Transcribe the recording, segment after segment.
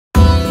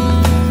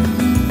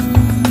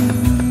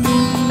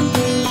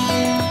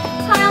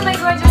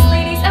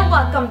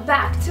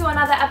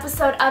another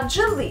episode of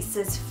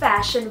Jaleesa's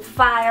Fashion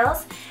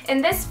Files. In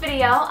this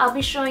video, I'll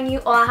be showing you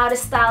all how to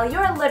style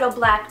your little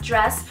black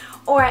dress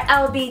or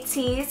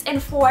LBTs in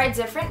 4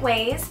 different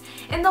ways.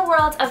 In the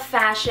world of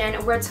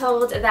fashion, we're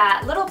told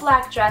that little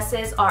black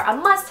dresses are a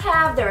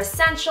must-have, they're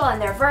essential,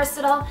 and they're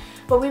versatile,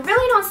 but we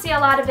really don't see a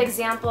lot of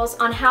examples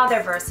on how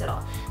they're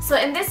versatile. So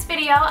in this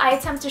video, I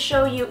attempt to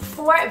show you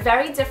 4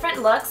 very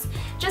different looks,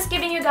 just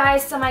giving you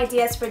guys some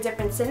ideas for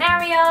different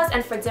scenarios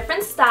and for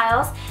different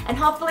styles, and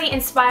hopefully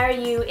inspire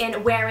you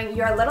in wearing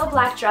your little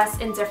black dress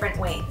in different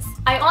ways.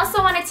 I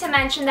also wanted to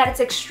mention that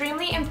it's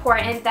extremely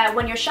important that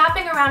when you're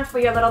shopping around for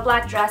your little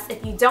black dress,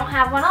 if you don't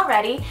have one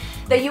already,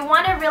 that you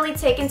want to really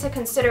take into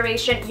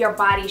consideration your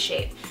body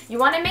shape. You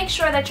want to make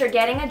sure that you're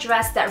getting a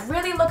dress that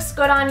really looks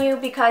good on you,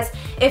 because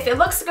if it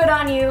looks good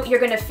on you, you're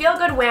going to feel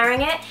good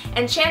wearing it,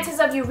 and chances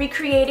of you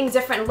recreating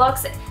different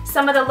looks,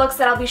 some of the looks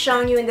that I'll be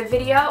showing you in the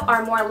video,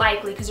 are more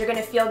likely because you're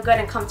going to feel good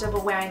and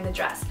comfortable wearing the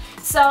dress.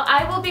 So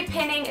I will be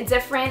pinning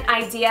different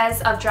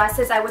ideas of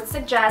dresses I would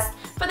suggest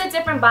for the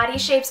different body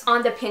shapes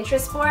on the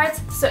Pinterest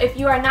boards. So if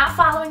you are not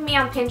following me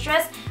on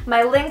Pinterest,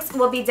 my links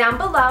will be down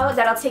below.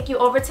 That'll take you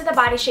over to the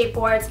body shape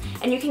boards,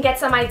 and you can get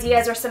some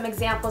ideas or some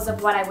examples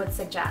of what I would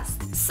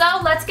suggest.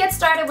 So let's get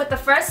started with the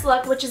first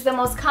look, which is the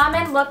most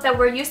common look that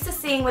we're used to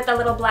seeing with a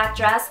little black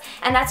dress,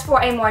 and that's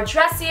for a more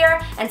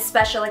dressier and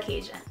special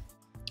occasion.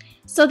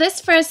 So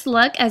this first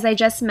look, as I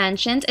just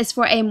mentioned, is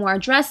for a more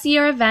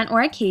dressier event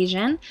or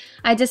occasion.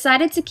 I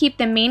decided to keep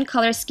the main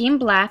color scheme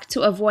black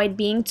to avoid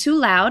being too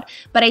loud,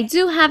 but I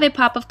do have a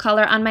pop of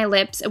color on my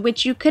lips,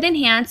 which you could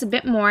enhance a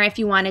bit more if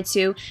you wanted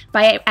to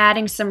by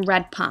adding some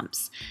red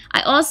pumps.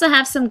 I also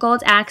have some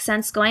gold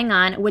accents going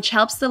on, which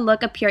helps the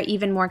look appear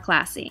even more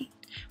classy.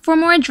 For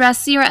more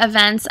dressier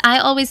events, I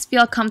always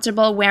feel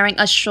comfortable wearing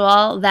a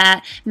shawl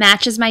that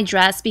matches my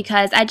dress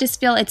because I just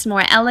feel it's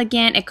more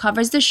elegant, it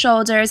covers the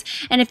shoulders,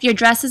 and if your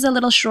dress is a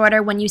little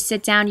shorter, when you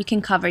sit down, you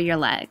can cover your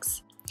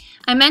legs.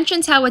 I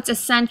mentioned how it's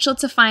essential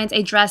to find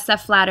a dress that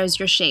flatters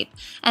your shape,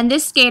 and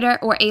this skater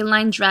or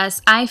A-line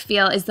dress I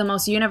feel is the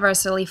most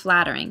universally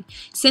flattering.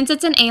 Since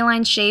it's an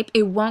A-line shape,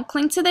 it won't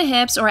cling to the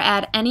hips or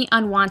add any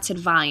unwanted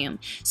volume.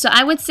 So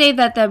I would say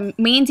that the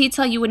main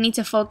detail you would need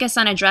to focus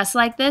on a dress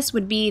like this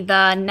would be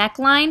the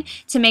neckline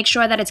to make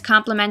sure that it's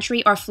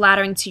complementary or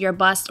flattering to your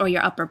bust or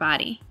your upper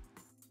body.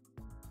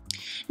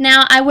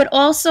 Now, I would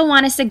also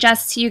want to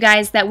suggest to you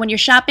guys that when you're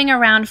shopping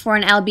around for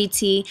an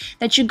LBT,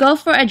 that you go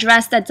for a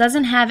dress that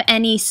doesn't have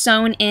any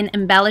sewn-in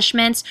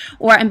embellishments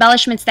or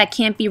embellishments that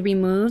can't be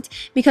removed,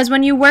 because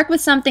when you work with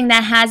something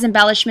that has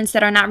embellishments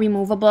that are not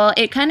removable,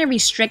 it kind of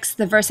restricts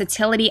the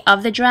versatility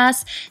of the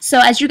dress. So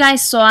as you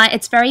guys saw,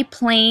 it's very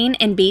plain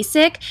and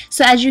basic.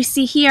 So as you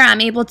see here,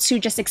 I'm able to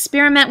just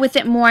experiment with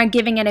it more,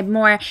 giving it a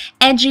more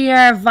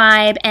edgier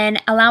vibe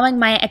and allowing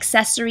my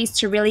accessories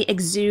to really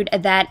exude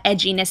that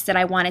edginess that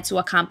I wanted to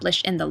accomplish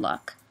in the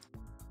look.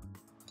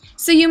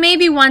 So you may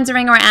be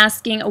wondering or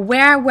asking,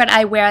 where would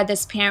I wear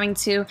this pairing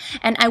to?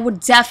 And I would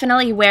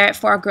definitely wear it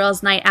for a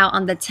girls' night out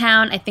on the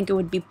town. I think it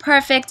would be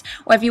perfect.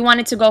 Or if you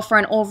wanted to go for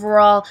an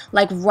overall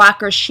like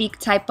rocker chic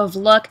type of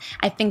look,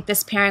 I think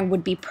this pairing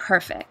would be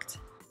perfect.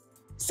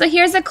 So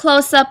here's a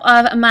close-up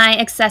of my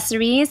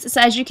accessories.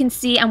 So as you can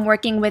see, I'm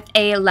working with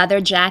a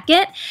leather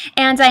jacket,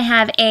 and I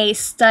have a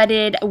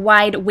studded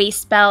wide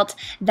waist belt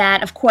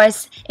that of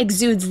course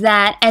exudes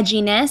that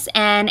edginess,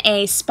 and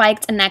a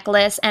spiked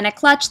necklace and a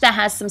clutch that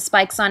has some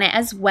spikes on it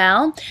as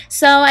well.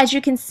 So as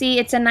you can see,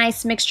 it's a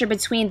nice mixture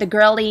between the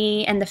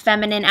girly and the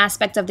feminine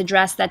aspect of the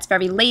dress that's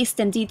very laced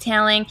and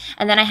detailing,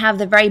 and then I have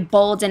the very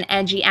bold and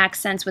edgy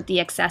accents with the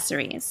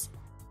accessories.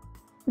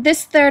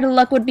 This third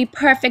look would be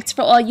perfect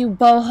for all you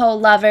boho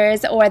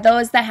lovers or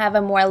those that have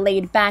a more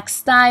laid-back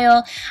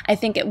style. I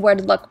think it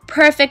would look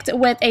perfect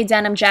with a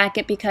denim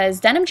jacket because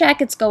denim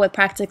jackets go with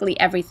practically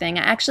everything.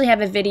 I actually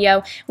have a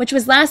video, which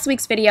was last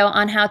week's video,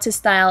 on how to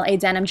style a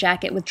denim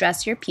jacket with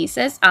dressier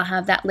pieces. I'll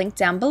have that link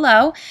down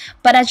below.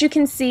 But as you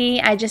can see,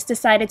 I just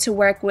decided to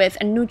work with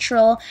a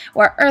neutral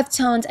or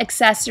earth-toned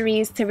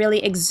accessories to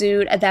really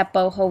exude that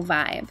boho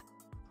vibe.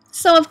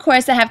 So of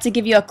course I have to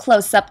give you a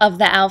close-up of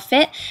the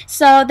outfit.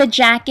 So the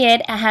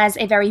jacket has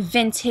a very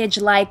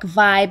vintage-like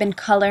vibe and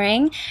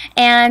coloring,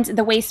 and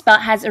the waist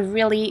belt has a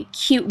really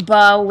cute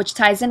bow which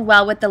ties in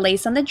well with the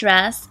lace on the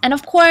dress. And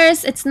of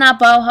course it's not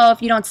boho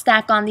if you don't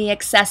stack on the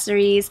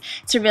accessories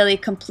to really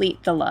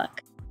complete the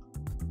look.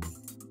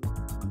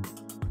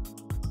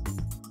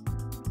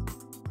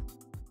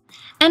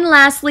 And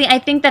lastly, I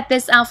think that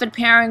this outfit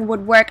pairing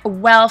would work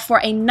well for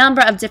a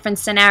number of different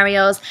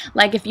scenarios,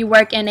 like if you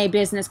work in a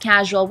business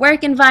casual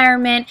work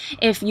environment,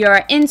 if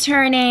you're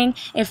interning,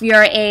 if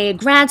you're a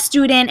grad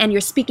student and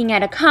you're speaking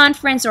at a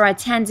conference or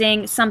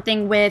attending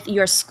something with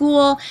your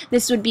school.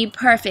 This would be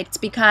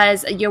perfect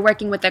because you're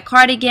working with a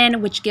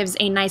cardigan, which gives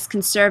a nice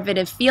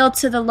conservative feel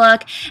to the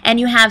look, and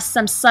you have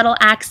some subtle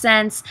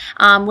accents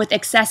with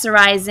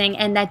accessorizing,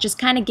 and that just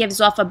kind of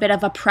gives off a bit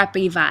of a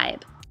preppy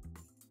vibe.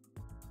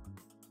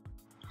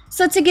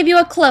 So to give you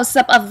a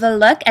close-up of the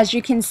look, as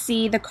you can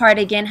see, the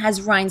cardigan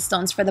has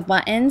rhinestones for the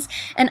buttons.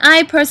 And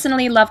I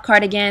personally love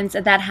cardigans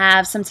that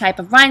have some type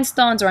of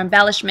rhinestones or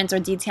embellishments or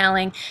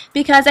detailing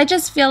because I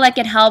just feel like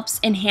it helps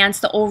enhance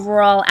the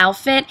overall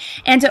outfit,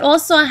 and it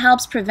also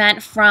helps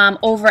prevent from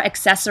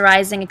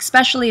over-accessorizing,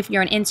 especially if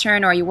you're an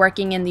intern or you're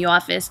working in the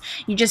office.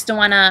 You just don't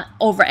want to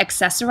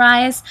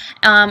over-accessorize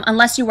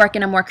unless you work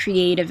in a more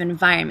creative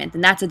environment,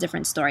 and that's a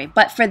different story.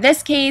 But for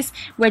this case,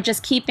 we're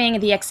just keeping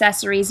the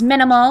accessories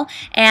minimal,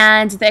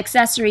 and the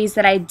accessories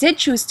that I did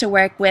choose to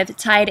work with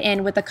tied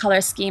in with the color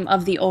scheme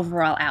of the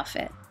overall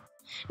outfit.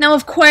 Now,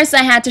 of course,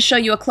 I had to show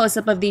you a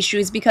close-up of these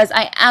shoes because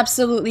I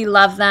absolutely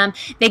love them.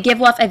 They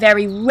give off a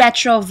very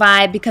retro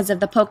vibe because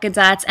of the polka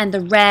dots and the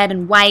red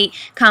and white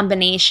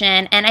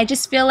combination, and I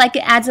just feel like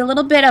it adds a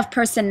little bit of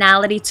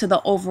personality to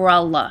the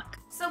overall look.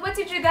 So what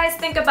did you guys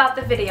think about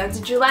the video?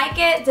 Did you like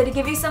it? Did it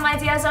give you some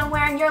ideas on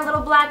wearing your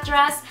little black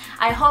dress?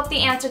 I hope the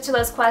answer to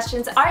those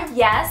questions are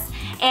yes.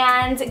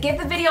 And give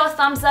the video a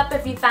thumbs up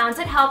if you found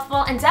it helpful,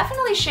 and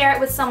definitely share it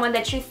with someone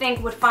that you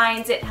think would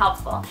find it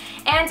helpful.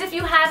 And if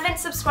you haven't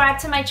subscribed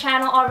to my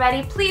channel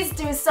already, please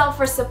do so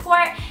for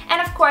support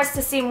and of course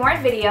to see more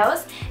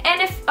videos.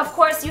 And if of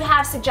course you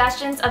have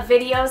suggestions of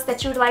videos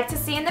that you would like to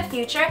see in the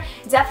future,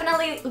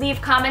 definitely leave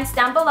comments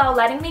down below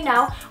letting me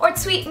know, or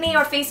tweet me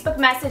or Facebook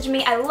message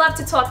me. I love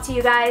to talk to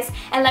you guys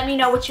and let me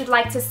know what you'd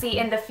like to see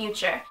in the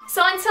future.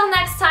 So until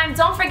next time,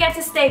 don't forget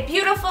to stay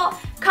beautiful,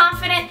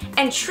 confident,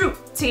 and true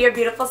to your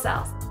beautiful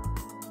selves.